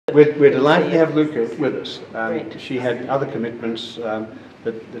We're delighted to have Louka with us. Great. She had other commitments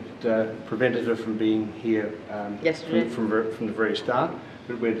that prevented her from being here Yesterday. from the very start,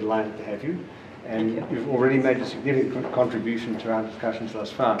 but we're delighted to have you. And Thank you. you've already made a significant contribution to our discussions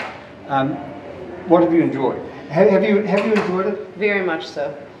thus far. What have you enjoyed? Have you enjoyed it? Very much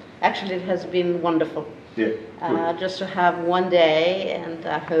so. Actually, it has been wonderful. Yeah. Good. Just to have one day, and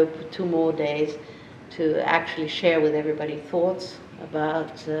I hope 2 more days, to actually share with everybody thoughts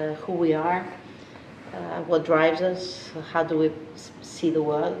about who we are, what drives us, how do we see the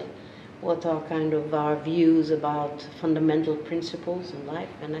world, what are kind of our views about fundamental principles in life,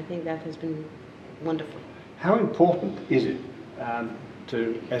 and I think that has been wonderful. How important is it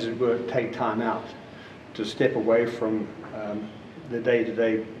to, as it were, take time out, to step away from the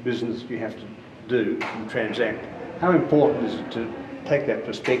day-to-day business you have to do and transact? How important is it to take that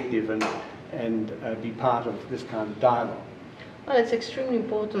perspective and be part of this kind of dialogue? Well, it's extremely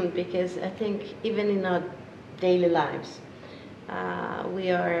important because I think even in our daily lives,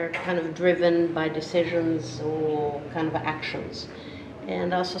 we are kind of driven by decisions or kind of actions.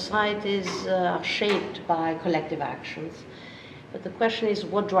 And our societies are shaped by collective actions. But the question is,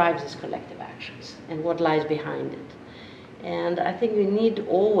 what drives these collective actions and what lies behind it? And I think we need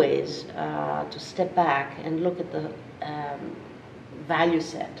always to step back and look at the value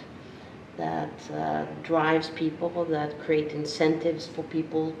set that drives people, that create incentives for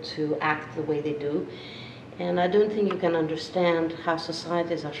people to act the way they do. And I don't think you can understand how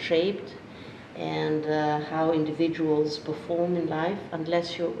societies are shaped and how individuals perform in life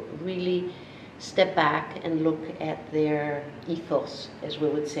unless you really step back and look at their ethos, as we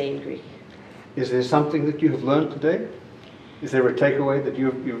would say in Greek. Is there something that you have learned today? Is there a takeaway that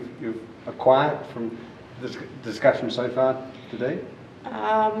you've acquired from this discussion so far today?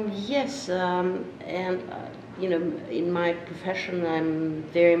 Yes, you know, in my profession, I'm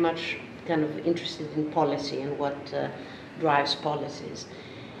very much kind of interested in policy and what drives policies.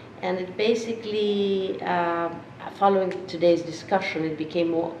 And it basically, following today's discussion, it became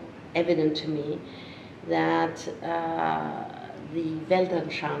more evident to me that the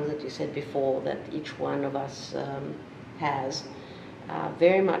Weltanschauung that you said before, that each one of us has,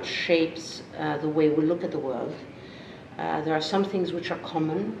 very much shapes the way we look at the world. There are some things which are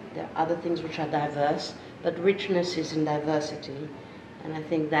common, there are other things which are diverse, but richness is in diversity. And I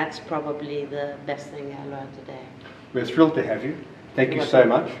think that's probably the best thing I learned today. We're thrilled to have you. Thank you so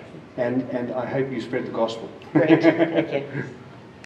much. And I hope you spread the gospel. Great, thank you.